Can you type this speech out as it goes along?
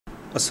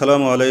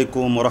আসসালামু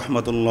আলাইকুম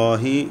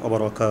ওরহমতুল্লাহি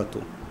ওবরাকাতু।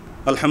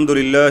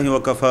 আলহামদুলিল্লাহি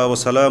ওয়াকাফা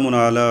ওয়া সালামুন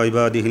আলা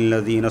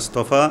ইবাদিহিল্লাযীনা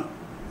ইসতাফা,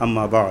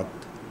 আম্মা বাদ।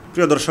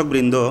 প্রিয়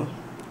দর্শকবৃন্দ,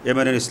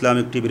 এমএনএন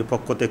ইসলামিক টিভির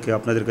পক্ষ থেকে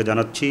আপনাদেরকে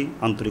জানাচ্ছি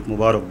আন্তরিক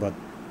মুবারকবাদ।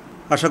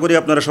 আশা করি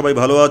আপনারা সবাই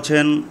ভালো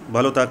আছেন,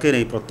 ভালো থাকেন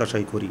এই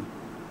প্রত্যাশাই করি।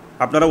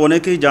 আপনারা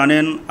অনেকেই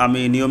জানেন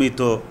আমি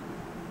নিয়মিত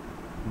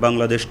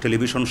বাংলাদেশ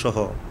টেলিভিশন সহ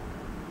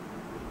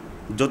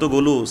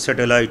যতগুলো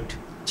স্যাটেলাইট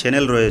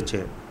চ্যানেল রয়েছে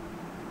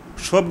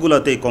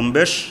সবগুলাতেই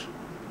কমবেশ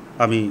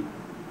আমি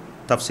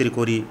তাফসির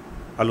করি,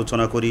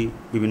 আলোচনা করি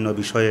বিভিন্ন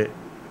বিষয়ে,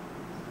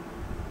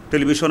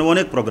 টেলিভিশনে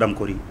অনেক প্রোগ্রাম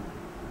করি।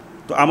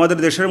 তো আমাদের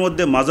দেশের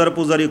মধ্যে মাজার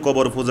পূজারি,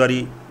 কবর পূজারি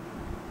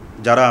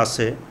যারা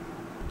আছে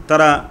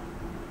তারা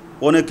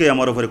অনেকে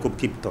আমার উপরে খুব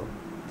ক্ষিপ্ত।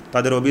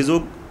 তাদের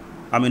অভিযোগ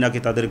আমি নাকি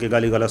তাদেরকে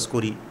গালিগালাজ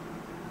করি।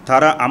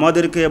 তারা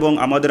আমাদেরকে এবং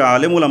আমাদের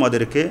আলেম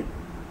উলামাদেরকে,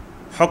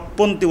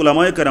 হকপন্থী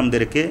উলামায়ে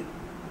কেরামদেরকে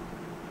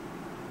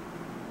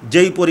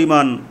যেই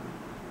পরিমাণ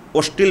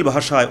অশ্লীল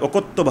ভাষায়,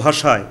 অকথ্য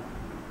ভাষায়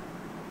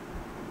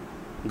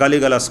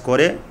গালিগালাজ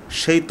করে,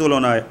 সেই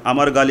তুলনায়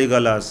আমার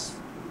গালিগালাজ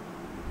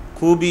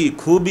খুবই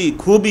খুবই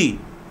খুবই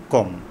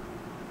কম।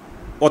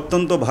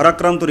 অত্যন্ত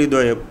ভারাক্রান্ত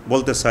হৃদয়ে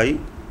বলতে চাই,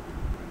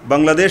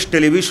 বাংলাদেশ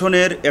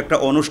টেলিভিশনের একটা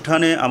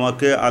অনুষ্ঠানে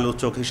আমাকে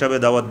আলোচক হিসাবে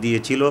দাওয়াত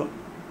দিয়েছিল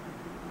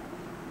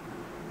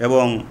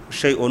এবং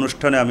সেই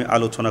অনুষ্ঠানে আমি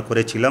আলোচনা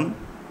করেছিলাম।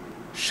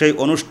 সেই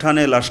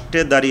অনুষ্ঠানে লাস্টে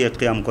দাঁড়িয়ে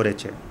কিয়াম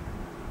করেছে।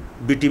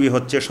 বিটিভি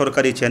হচ্ছে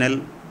সরকারি চ্যানেল।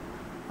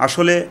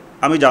 আসলে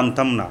আমি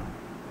জানতাম না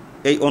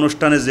এই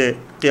অনুষ্ঠানে যে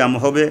কিয়াম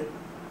হবে।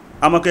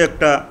 আমাকে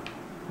একটা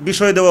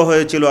বিষয় দেওয়া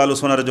হয়েছিল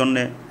আলোচনার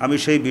জন্যে, আমি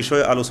সেই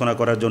বিষয়ে আলোচনা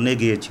করার জন্যে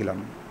গিয়েছিলাম।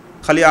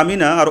 খালি আমি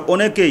না, আর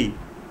অনেকেই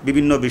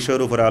বিভিন্ন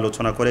বিষয়ের উপরে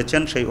আলোচনা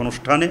করেছেন সেই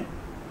অনুষ্ঠানে।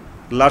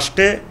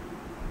 লাস্টে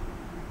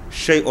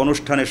সেই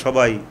অনুষ্ঠানে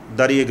সবাই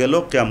দাঁড়িয়ে গেল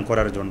কিয়াম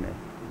করার জন্যে।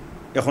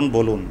 এখন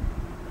বলুন,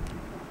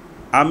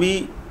 আমি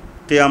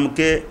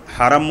কিয়ামকে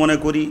হারাম মনে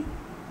করি,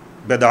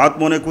 বেদাত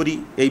মনে করি,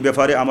 এই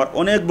ব্যাপারে আমার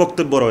অনেক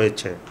বক্তব্য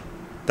রয়েছে।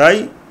 তাই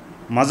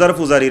মাজার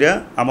পূজারীরা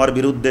আমার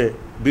বিরুদ্ধে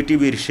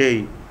বিটিভির সেই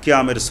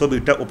কিয়ামের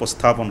ছবিটা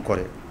উপস্থাপন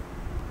করে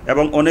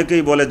এবং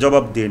অনেকেই বলে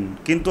জবাব দিন,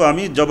 কিন্তু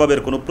আমি জবাবের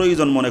কোনো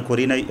প্রয়োজন মনে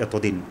করি নাই।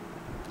 এতদিন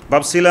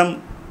ভাবছিলাম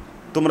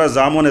তোমরা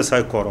যা মনে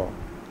চায় করো,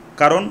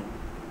 কারণ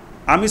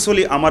আমি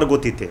চলি আমার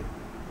গতিতে।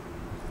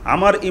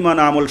 আমার ইমান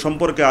আমল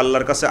সম্পর্কে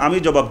আল্লাহর কাছে আমি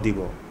জবাব দিব।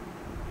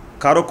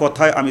 কারো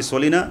কথায় আমি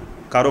চলি না,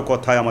 কারো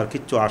কথায় আমার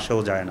কিচ্ছু আসেও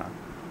যায় না।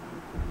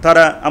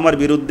 তারা আমার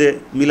বিরুদ্ধে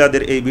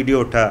মিলাদের এই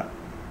ভিডিওটা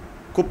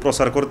খুব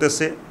প্রচার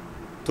করতেছে।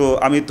 তো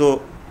আমি তো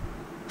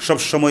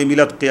সবসময়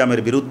মিলাদ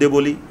কিয়ামের বিরুদ্ধে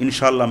বলি,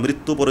 ইনশাআল্লাহ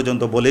মৃত্যু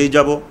পর্যন্ত বলেই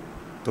যাব।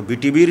 তো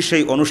বিটিভির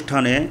সেই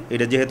অনুষ্ঠানে,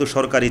 এটা যেহেতু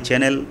সরকারি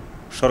চ্যানেল,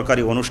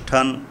 সরকারি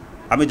অনুষ্ঠান,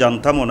 আমি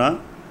জানতামও না।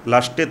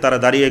 লাস্টে তারা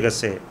দাঁড়িয়ে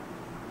গেছে।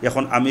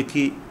 এখন আমি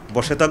কি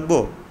বসে থাকবো?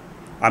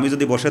 আমি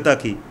যদি বসে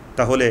থাকি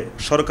তাহলে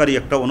সরকারি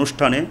একটা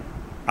অনুষ্ঠানে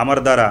আমার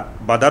দ্বারা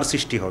বাধার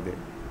সৃষ্টি হবে।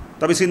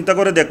 তবে চিন্তা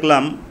করে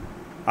দেখলাম,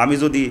 আমি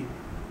যদি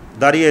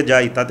দাঁড়িয়ে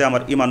যাই তাতে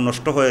আমার ঈমান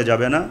নষ্ট হয়ে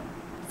যাবে না।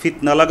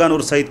 ফিতনা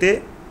লাগানোর চাইতে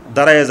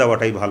দাঁড়ায়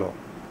যাওয়াটাই ভালো।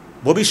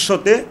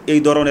 ভবিষ্যতে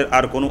এই ধরনের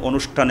আর কোনো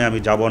অনুষ্ঠানে আমি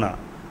যাব না।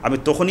 আমি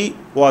তখনই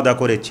ওয়াদা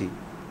করেছি।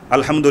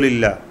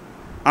 আলহামদুলিল্লাহ,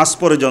 আজ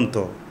পর্যন্ত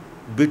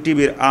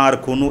বিটিভির আর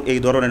কোনো এই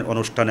ধরনের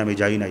অনুষ্ঠানে আমি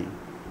যাই নাই।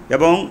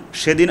 এবং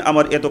সেদিন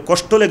আমার এত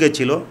কষ্ট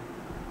লেগেছিল,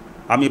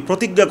 আমি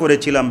প্রতিজ্ঞা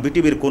করেছিলাম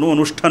বিটিভির কোনো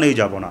অনুষ্ঠানেই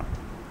যাব না।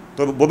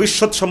 তবে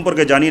ভবিষ্যৎ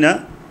সম্পর্কে জানি না,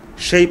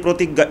 সেই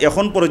প্রতিজ্ঞা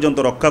এখন পর্যন্ত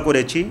রক্ষা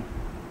করেছি।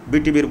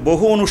 বিটিভির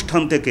বহু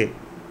অনুষ্ঠান থেকে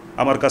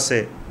আমার কাছে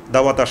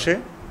দাওয়াত আসে,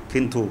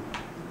 কিন্তু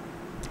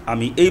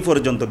আমি এই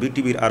পর্যন্ত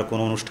বিটিভির আর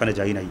কোনো অনুষ্ঠানে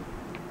যাই নাই।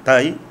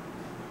 তাই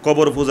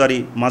কবর পূজারি,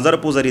 মাজার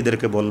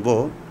পূজারীদেরকে বলবো,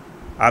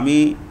 আমি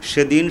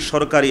সেদিন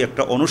সরকারি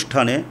একটা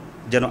অনুষ্ঠানে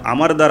যেন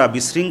আমার দ্বারা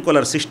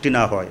বিশৃঙ্খলার সৃষ্টি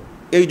না হয়,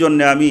 এই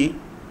জন্যে আমি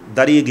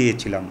দাঁড়িয়ে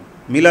গিয়েছিলাম।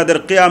 মিলাদের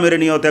কিয়ামের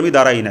নিয়তে আমি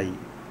দাঁড়াই নাই,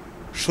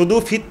 শুধু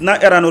ফিতনা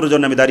এড়ানোর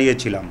জন্য আমি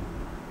দাঁড়িয়েছিলাম।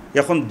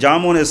 এখন যা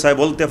মনে চায়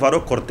বলতে পারো,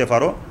 করতে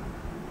পারো,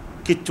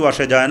 কিচ্ছু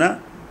আসে যায় না।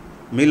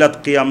 মিলাদ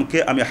কিয়ামকে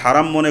আমি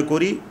হারাম মনে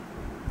করি,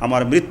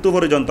 আমার মৃত্যু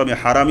পর্যন্ত আমি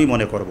হারামই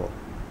মনে করব।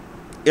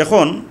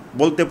 এখন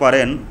বলতে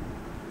পারেন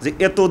যে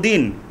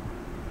এতদিন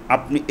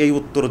আপনি এই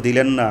উত্তর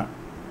দিলেন না,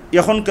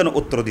 এখন কেন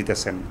উত্তর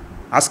দিতেছেন?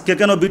 আজকে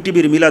কেন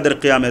বিটিভির মিলাদের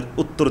কিয়ামের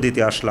উত্তর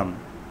দিতে আসলাম?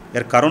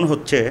 এর কারণ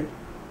হচ্ছে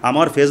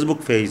আমার ফেসবুক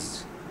পেজ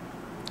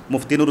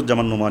মুফতি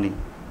নুরুজ্জামান নুমানি,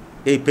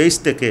 এই পেজ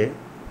থেকে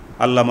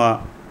আল্লামা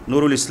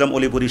নুরুল ইসলাম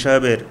অলিপুরি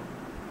সাহেবের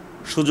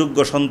সুযোগ্য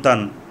সন্তান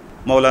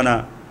মৌলানা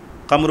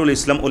কামরুল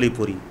ইসলাম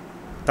অলিপুরি,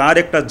 তার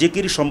একটা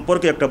জিকির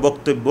সম্পর্কে একটা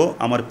বক্তব্য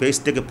আমার পেজ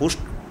থেকে পোস্ট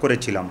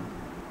করেছিলাম।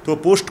 তো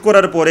পোস্ট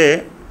করার পরে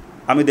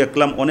আমি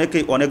দেখলাম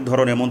অনেকেই অনেক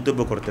ধরনের মন্তব্য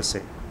করতেছে।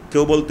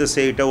 কেউ বলতেছে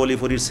এটা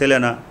অলিপুরির ছেলে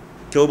না,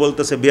 কেউ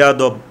বলতেছে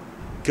বেয়াদব,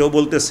 কেউ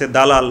বলতেছে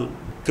দালাল,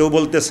 কেউ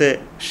বলতেছে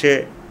সে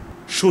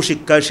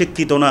সুশিক্ষায়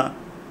শিক্ষিত না,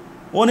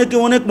 অনেকে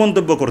অনেক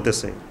মন্তব্য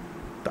করতেছে।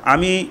 তো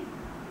আমি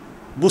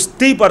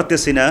বুঝতেই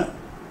পারতেছি না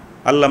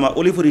আল্লামা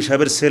অলিপুরি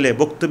সাহেবের ছেলে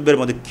বক্তব্যের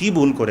মধ্যে কি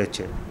ভুল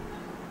করেছে।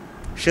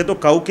 সে তো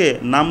কাউকে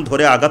নাম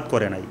ধরে আঘাত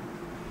করে নাই।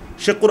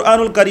 সে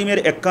কুরআনুল কারীমের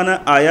একখানা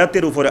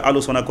আয়াতের উপরে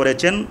আলোচনা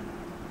করেছেন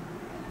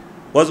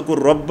ওয়াজকুর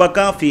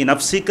রব্বাকা ফি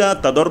নাফসিকা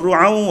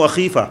তাদাররুআন ওয়া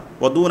খীফা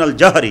ওয়া দুনাল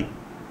জাহরি,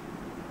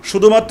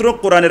 শুধুমাত্র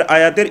কোরআনের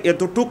আয়াতের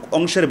এতটুক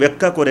অংশের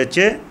ব্যাখ্যা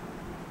করেছে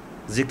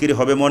জিকির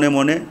হবে মনে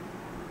মনে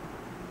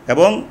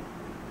এবং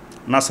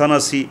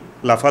নাসানাসি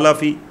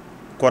লাফালাফি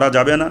করা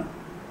যাবে না,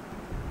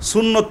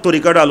 সুন্নত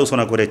তরিকাটা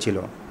আলোচনা করেছিল।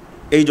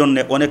 এই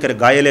জন্যে অনেকের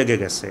গায়ে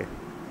লেগে গেছে।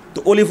 তো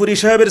অলিপুরি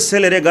সাহেবের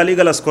ছেলেরে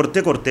গালিগালাজ করতে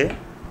করতে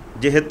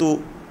যেহেতু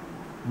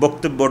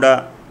বক্তব্যটা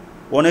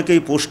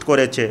অনেকেই পোস্ট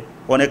করেছে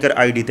অনেকের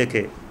আইডি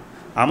থেকে,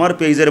 আমার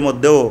পেজের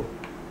মধ্যেও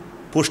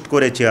পোস্ট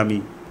করেছি আমি।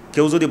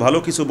 কেউ যদি ভালো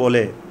কিছু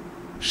বলে,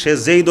 সে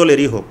যেই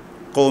দলেরই হোক,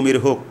 কওমির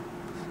হোক,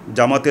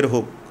 জামাতের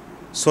হোক,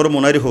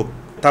 সরমনাইর হোক,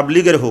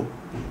 তাবলিগের হোক,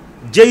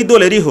 যেই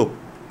দলেরই হোক,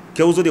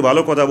 কেউ যদি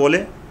ভালো কথা বলে,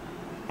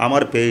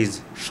 আমার পেজ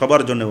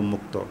সবার জন্য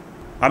উন্মুক্ত।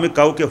 আমি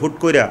কাউকে হুট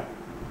কইরা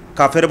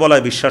কাফের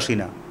বলায় বিশ্বাসী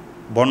না,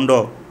 বন্ড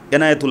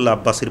এনায়েতুল্লাহ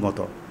আব্বাসির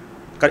মতো।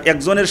 কারণ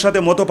একজনের সাথে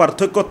মত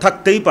পার্থক্য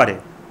থাকতেই পারে,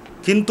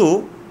 কিন্তু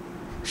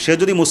সে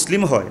যদি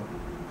মুসলিম হয়,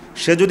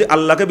 সে যদি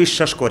আল্লাহকে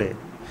বিশ্বাস করে,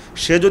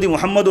 সে যদি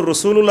মুহাম্মদুর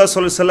রাসূলুল্লাহ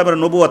সাল্লাল্লাহু আলাইহি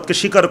ওয়াসাল্লামের নবুয়তকে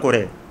স্বীকার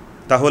করে,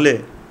 তাহলে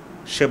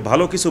সে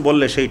ভালো কিছু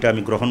বললে সেইটা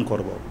আমি গ্রহণ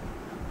করব,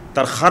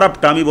 তার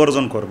খারাপটা আমি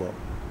বর্জন করব।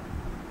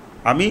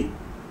 আমি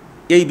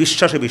এই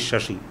বিশ্বাসে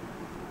বিশ্বাসী।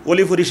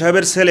 অলিপুরি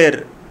সাহেবের ছেলের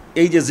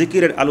এই যে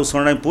জিকিরের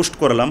আলোচনা আমি পোস্ট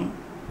করলাম,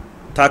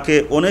 তাকে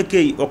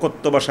অনেকেই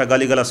অকথ্য ভাষা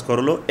গালিগালাজ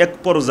করলো। এক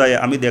পর্যায়ে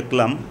আমি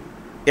দেখলাম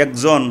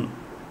একজন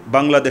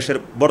বাংলাদেশের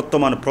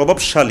বর্তমান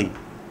প্রভাবশালী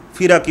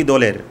ফিরাকি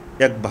দলের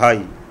এক ভাই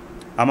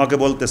আমাকে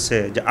বলতেছে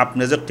যে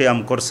আপনি যে কিয়াম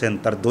করছেন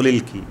তার দলিল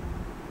কি।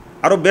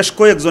 আরও বেশ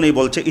কয়েকজনই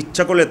বলছে,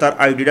 ইচ্ছা করলে তার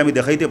আইডিটা আমি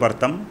দেখাইতে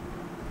পারতাম,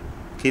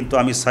 কিন্তু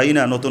আমি চাই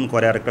না নতুন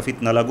করে আরেকটা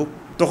ফিতনা লাগুক।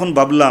 তখন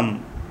ভাবলাম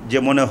যে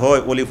মনে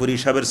হয় অলিপুরি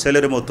সাহেবের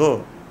ছেলের মতো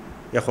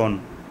এখন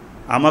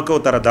আমাকেও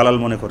তারা দালাল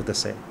মনে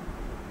করতেছে।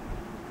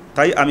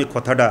 তাই আমি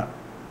কথাটা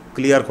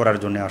ক্লিয়ার করার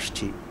জন্য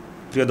আসছি।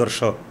 প্রিয়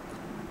দর্শক,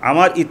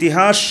 আমার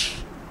ইতিহাস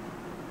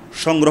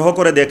সংগ্রহ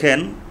করে দেখেন,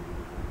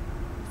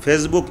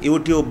 ফেসবুক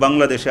ইউটিউব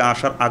বাংলাদেশে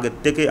আসার আগের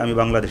থেকে আমি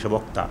বাংলাদেশে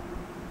বক্তা।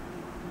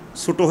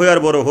 ছোটো হই আর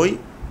বড় হই,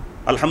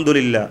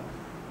 আলহামদুলিল্লাহ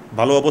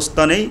ভালো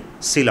অবস্থানেই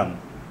ছিলাম,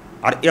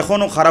 আর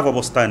এখনও খারাপ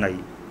অবস্থায় নাই।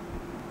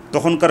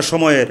 তখনকার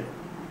সময়ের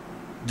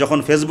যখন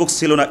ফেসবুক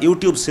ছিল না,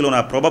 ইউটিউব ছিল না,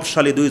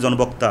 প্রভাবশালী দুইজন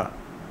বক্তা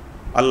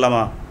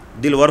আল্লামা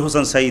দিলওয়ার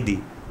হোসেন সাইদি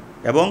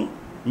এবং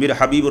মীর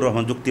হাবিবুর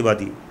রহমান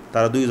যুক্তিবাদী,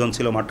 তারা দুইজন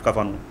ছিল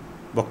মাটকাফানো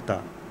বক্তা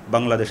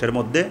বাংলাদেশের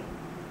মধ্যে।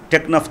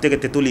 টেকনাফ থেকে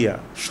তেতুলিয়া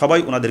সবাই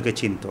ওনাদেরকে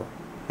চিনত,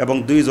 এবং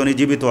দুইজনই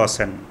জীবিত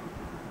আছেন।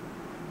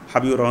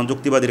 হাবিবুর রহমান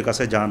যুক্তিবাদীর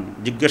কাছে যান,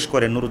 জিজ্ঞেস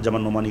করেন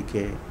নুরুজ্জামান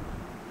নোমানিকে,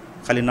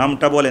 খালি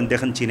নামটা বলেন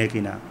দেখেন চিনে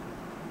কিনা।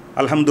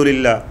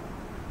 আলহামদুলিল্লাহ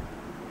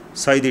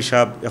সাইদি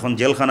সাহেব এখন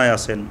জেলখানায়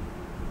আছেন,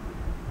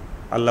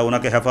 আল্লাহ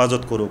ওনাকে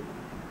হেফাজত করুক।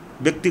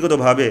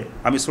 ব্যক্তিগতভাবে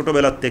আমি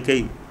ছোটোবেলার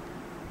থেকেই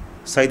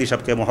সাইদি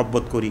সাহেবকে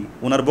মহব্বত করি।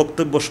 ওনার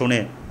বক্তব্য শুনে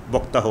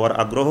বক্তা হওয়ার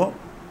আগ্রহ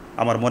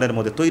আমার মনের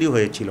মধ্যে তৈরি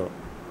হয়েছিল।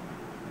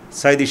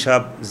 সাইদি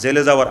সাহেব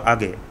জেলে যাওয়ার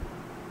আগে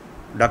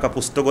ঢাকা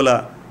পুস্তকলা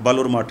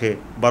বালুর মাঠে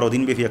 12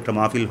 দিনব্যাপী একটা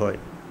মাহফিল হয়।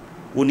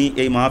 উনি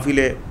এই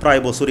মাহফিলে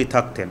প্রায় বছরই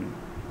থাকতেন।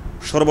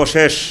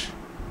 সর্বশেষ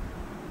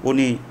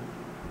উনি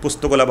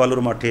পুস্তকলা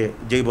বালুর মাঠে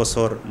যেই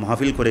বছর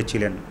মাহফিল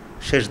করেছিলেন,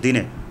 শেষ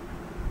দিনে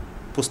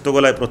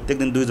পুস্তকলায় প্রত্যেক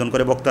দিন 2 জন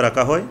করে বক্তা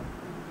রাখা হয়।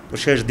 তো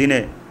শেষ দিনে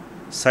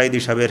সাইদি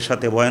সাহেবের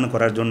সাথে বয়ান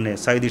করার জন্যে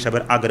সাইদি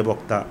সাহেবের আগের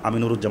বক্তা আমি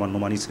নুরুজ্জামান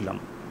নুমানি ছিলাম।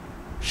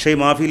 সেই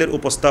মাহফিলের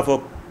উপস্থাপক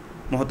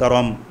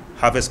মোহতারম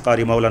হাফেজ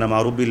কারি মাওলানা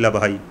মারুফ বিল্লাহ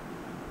ভাই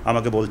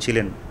আমাকে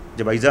বলছিলেন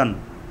যে ভাইজান,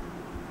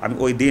 আমি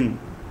ওই দিন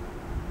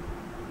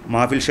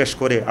মাহফিল শেষ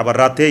করে আবার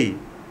রাতেই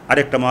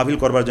আরেকটা মাহফিল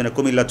করবার জন্য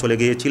কুমিল্লা চলে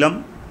গিয়েছিলাম।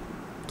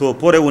 তো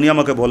পরে উনি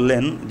আমাকে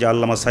বললেন যে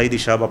আল্লামা সাইদি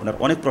সাহেব আপনার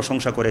অনেক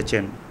প্রশংসা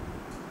করেছেন।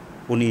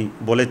 উনি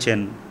বলেছেন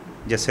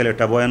যে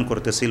ছেলেটা বয়ান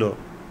করতেছিল,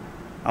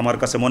 আমার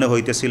কাছে মনে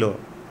হইতেছিল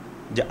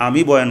যে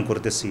আমি বয়ান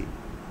করতেছি।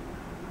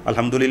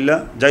 আলহামদুলিল্লাহ,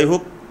 যাই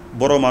হোক,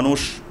 বড় মানুষ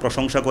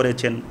প্রশংসা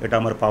করেছেন, এটা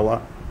আমার পাওয়া।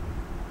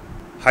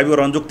 হাবিবুর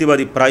রহমান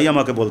যুক্তিবাদী প্রায়ই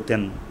আমাকে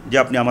বলতেন যে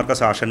আপনি আমার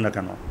কাছে আসেন না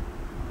কেন।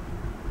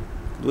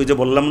 ওই যে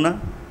বললাম না,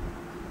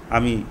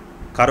 আমি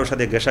কারোর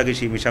সাথে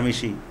ঘেঁষাঘেঁষি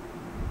মিশামিশি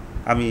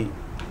আমি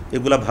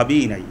এগুলা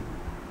ভাবিই নাই।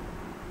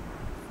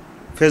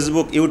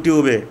 ফেসবুক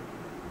ইউটিউবে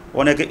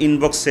অনেকে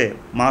ইনবক্সে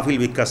মাহফিল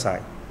ভিক্ষা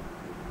চায়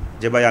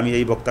যে ভাই আমি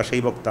এই বক্তা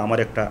সেই বক্তা, আমার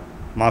একটা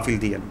মাহফিল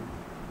দিয়েন।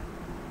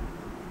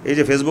 এই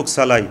যে ফেসবুক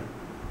চালাই,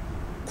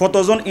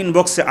 কতজন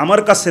ইনবক্সে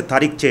আমার কাছে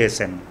তারিখ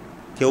চেয়েছেন।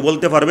 কেউ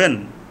বলতে পারবেন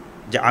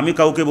যে আমি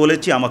কাউকে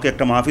বলেছি আমাকে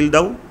একটা মাহফিল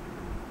দাও?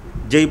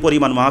 যেই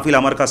পরিমাণ মাহফিল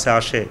আমার কাছে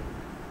আসে,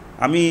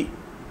 আমি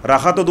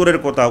রাখা তো দূরের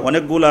কথা,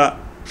 অনেকগুলা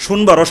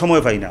শুনবারও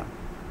সময় পাই না।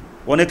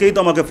 অনেকেই তো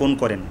আমাকে ফোন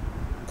করেন,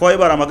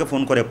 কয়বার আমাকে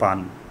ফোন করে পান।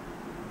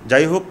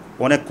 যাই হোক,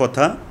 অনেক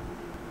কথা।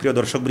 প্রিয়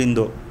দর্শকবৃন্দ,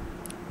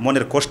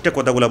 মনের কষ্টে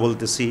কথাগুলো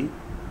বলতেছি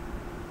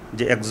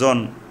যে একজন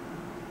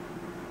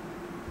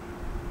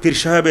পীর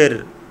সাহেবের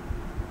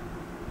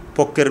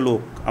পক্ষের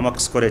লোক আমাকে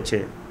করেছে,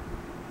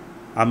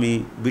 আমি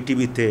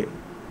বিটিভিতে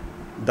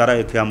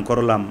দাঁড়ায় খেয়াম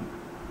করলাম,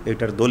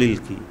 এটার দলিল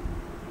কি?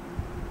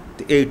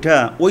 এইটা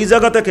ওই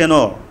জায়গাতে কেন?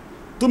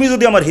 তুমি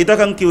যদি আমার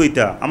হিতাকাঙ্ক্ষী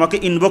হইতা আমাকে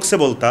ইনবক্সে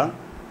বলতা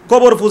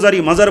কবর পূজারি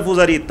মাজার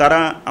পূজারি তারা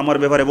আমার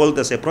ব্যাপারে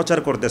বলতেছে, প্রচার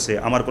করতেছে,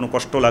 আমার কোনো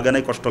কষ্ট লাগে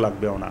নাই, কষ্ট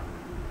লাগবেও না।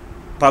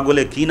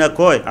 পাগলে কি না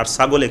কয় আর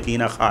ছাগলে কি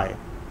না খায়।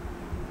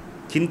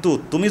 কিন্তু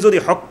তুমি যদি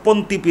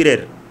হকপন্থী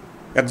পীরের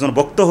একজন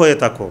ভক্ত হয়ে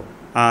থাকো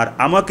আর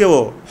আমাকেও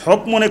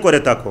হক মনে করে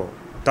থাকো,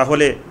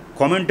 তাহলে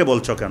কমেন্টে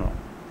বলছো কেন?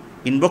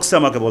 ইনবক্সে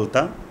আমাকে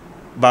বলতা,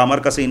 বা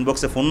আমার কাছে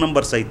ইনবক্সে ফোন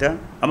নাম্বার চাইতা,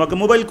 আমাকে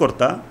মোবাইল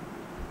করতা।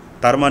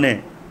 তার মানে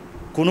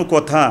কোনো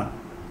কথা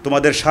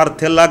তোমাদের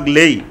স্বার্থে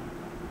লাগলেই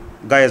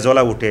গায়ে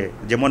জ্বলা উঠে,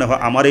 যে মনে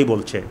হয় আমারই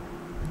বলছে।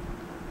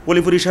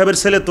 পলিপুরি সাহেবের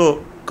ছেলে তো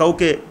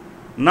কাউকে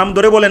নাম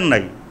ধরে বলেন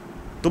নাই,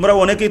 তোমরা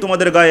অনেকেই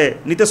তোমাদের গায়ে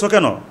নিতেছ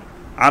কেন?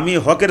 আমি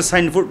হকের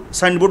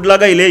সাইনবোর্ড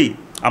লাগাইলেই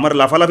আমার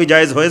লাফালাফি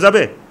জায়েজ হয়ে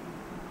যাবে?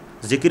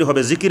 জিকির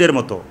হবে জিকিরের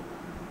মতো।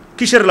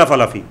 কিসের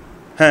লাফালাফি?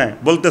 হ্যাঁ,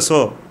 বলতেছ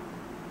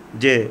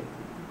যে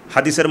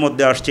হাদিসের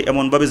মধ্যে আসছে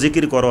এমনভাবে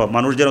জিকির করো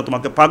মানুষ যেন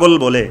তোমাকে পাগল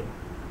বলে।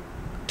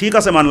 ঠিক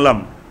আছে, মানলাম।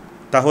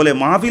 তাহলে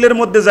মাহফিলের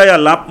মধ্যে যাইয়া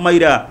লাফ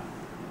মাইরা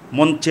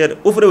মঞ্চের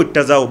উপরে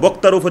উঠতে যাও,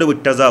 বক্তার উপরে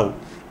উঠতে যাও,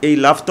 এই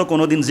লাফ তো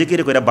কোনোদিন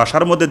জিকির কইরা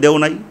বাসার মধ্যে দেও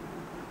নাই,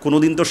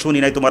 কোনোদিন তো শুনি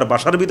নাই তোমার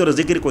বাসার ভিতরে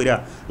জিকির কইরা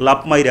লাফ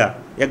মাইরা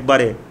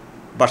একবারে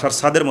বাসার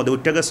ছাদের মধ্যে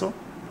উঠতে গেছো।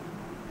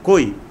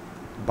 কই?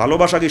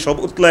 ভালোবাসা কি সব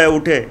উতলায়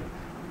উঠে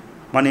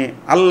মানে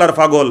আল্লাহর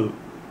পাগল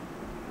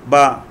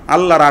বা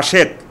আল্লাহর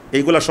আশেক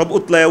এইগুলা সব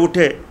উতলায়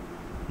উঠে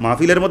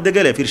মাহফিলের মধ্যে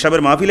গেলে, পীর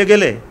সাহেবের মাহফিলে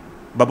গেলে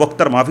বা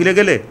বক্তার মাহফিলে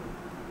গেলে?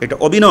 এটা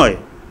অভিনয়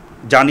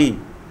জানি।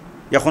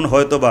 এখন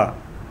হয়তো বা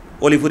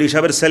অলিপুর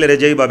সাহেবের ছেলেরে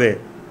যেইভাবে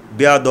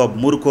বেয়াদব,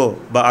 মূর্খ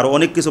বা আরও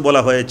অনেক কিছু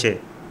বলা হয়েছে,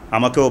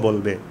 আমাকেও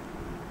বলবে।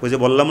 ওই যে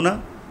বললাম না,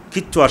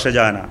 কিচ্ছু আসে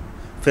যায় না।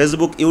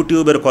 ফেসবুক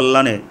ইউটিউবের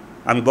কল্যাণে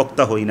আমি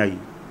বক্তা হই নাই।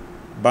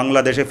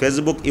 বাংলাদেশে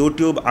ফেসবুক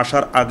ইউটিউব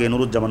আসার আগে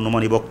নুরুজ্জামান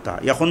নোমানি বক্তা।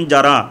 এখন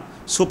যারা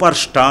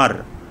সুপারস্টার,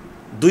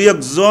 দুই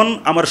একজন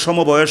আমার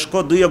সমবয়স্ক,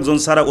 দুই একজন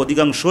ছাড়া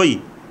অধিকাংশই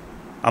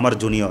আমার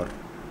জুনিয়র।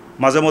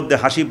 মাঝে মধ্যে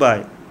হাসি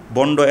পায়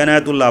বন্ড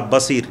এনায়েতুল্লাহ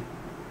আব্বাসির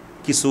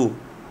কিছু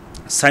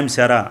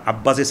সাইমসারা,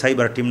 আব্বাসি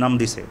সাইবার টিম নাম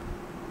দিছে,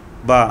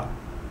 বা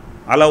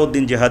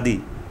আলাউদ্দিন জেহাদি,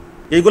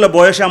 এইগুলো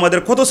বয়সে আমাদের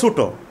কত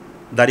ছোটো,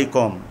 দাড়ি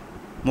কম,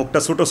 মুখটা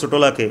ছোটো ছোটো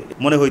লাগে,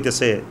 মনে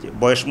হইতেছে যে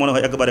বয়স মনে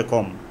হয় একেবারে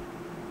কম।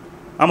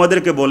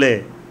 আমাদেরকে বলে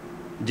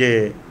যে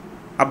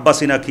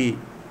আব্বাসি নাকি,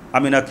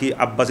 আমি নাকি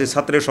আব্বাসি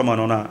ছাত্রের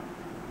সমানও না,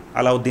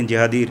 আলাউদ্দিন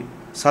জেহাদির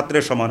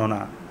ছাত্রের সমানও না।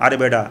 আরে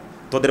বেডা,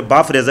 তোদের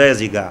বাপ রেজায়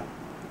জিগা,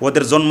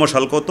 ওদের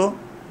জন্মসাল কত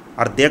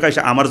আর দেখ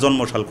আসে আমার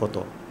জন্মসাল কত।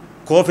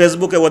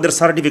 ফেসবুকে ওদের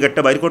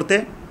সার্টিফিকেটটা বাইর করতে,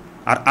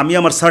 আর আমি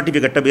আমার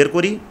সার্টিফিকেটটা বের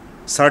করি,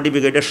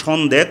 সার্টিফিকেটের সন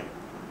দেখ,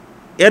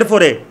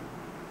 এরপরে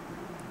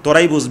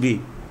তোরাই বুঝবি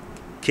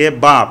কে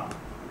বাপ।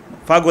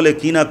 পাগলে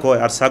কি না কয়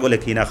আর ছাগলে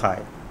কি না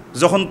খায়।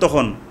 যখন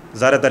তখন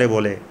যারে তারে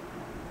বলে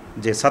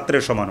যে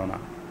ছাত্রের সমানও না,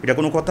 এটা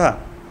কোনো কথা?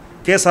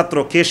 কে ছাত্র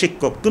কে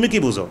শিক্ষক তুমি কি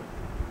বুঝো?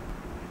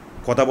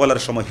 কথা বলার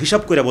সময়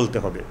হিসাব করে বলতে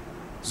হবে।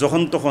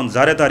 যখন তখন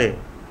যারে তারে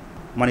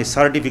মানে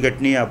সার্টিফিকেট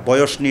নিয়ে,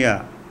 বয়স নিয়ে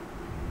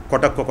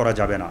কটাক্ষ করা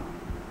যাবে না।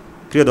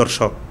 প্রিয়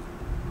দর্শক,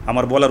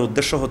 আমার বলার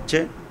উদ্দেশ্য হচ্ছে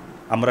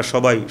আমরা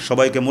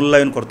সবাইকে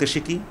মূল্যায়ন করতে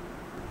শিখি,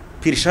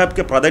 পীর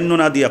সাহেবকে প্রাধান্য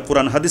না দিয়া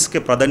কোরআন হাদিসকে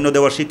প্রাধান্য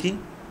দেওয়া শিখি।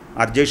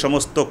 আর যেই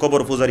সমস্ত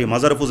কবর পূজারি,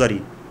 মাজার পূজারি,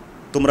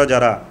 তোমরা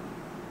যারা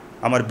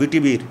আমার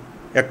বিটিভির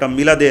একটা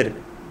মিলাদের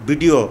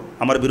ভিডিও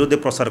আমার বিরুদ্ধে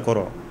প্রচার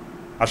করো,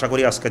 আশা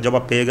করি আজকে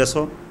জবাব পেয়ে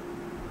গেছো,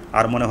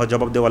 আর মনে হয়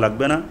জবাব দেওয়া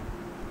লাগবে না।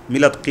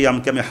 মিলাদ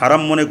কিয়ামকে আমি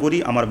হারাম মনে করি,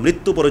 আমার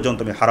মৃত্যু পর্যন্ত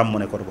আমি হারাম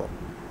মনে করব।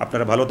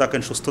 আপনারা ভালো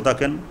থাকেন, সুস্থ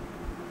থাকেন।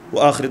 ও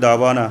আখির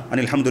দাওয়ানা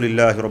আনিল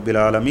হামদুলিল্লাহি রাব্বিল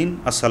আলামিন।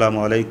 আসসালামু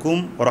আলাইকুম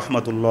ওয়া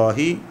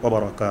রাহমাতুল্লাহি ওয়া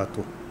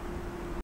বারাকাতুহু।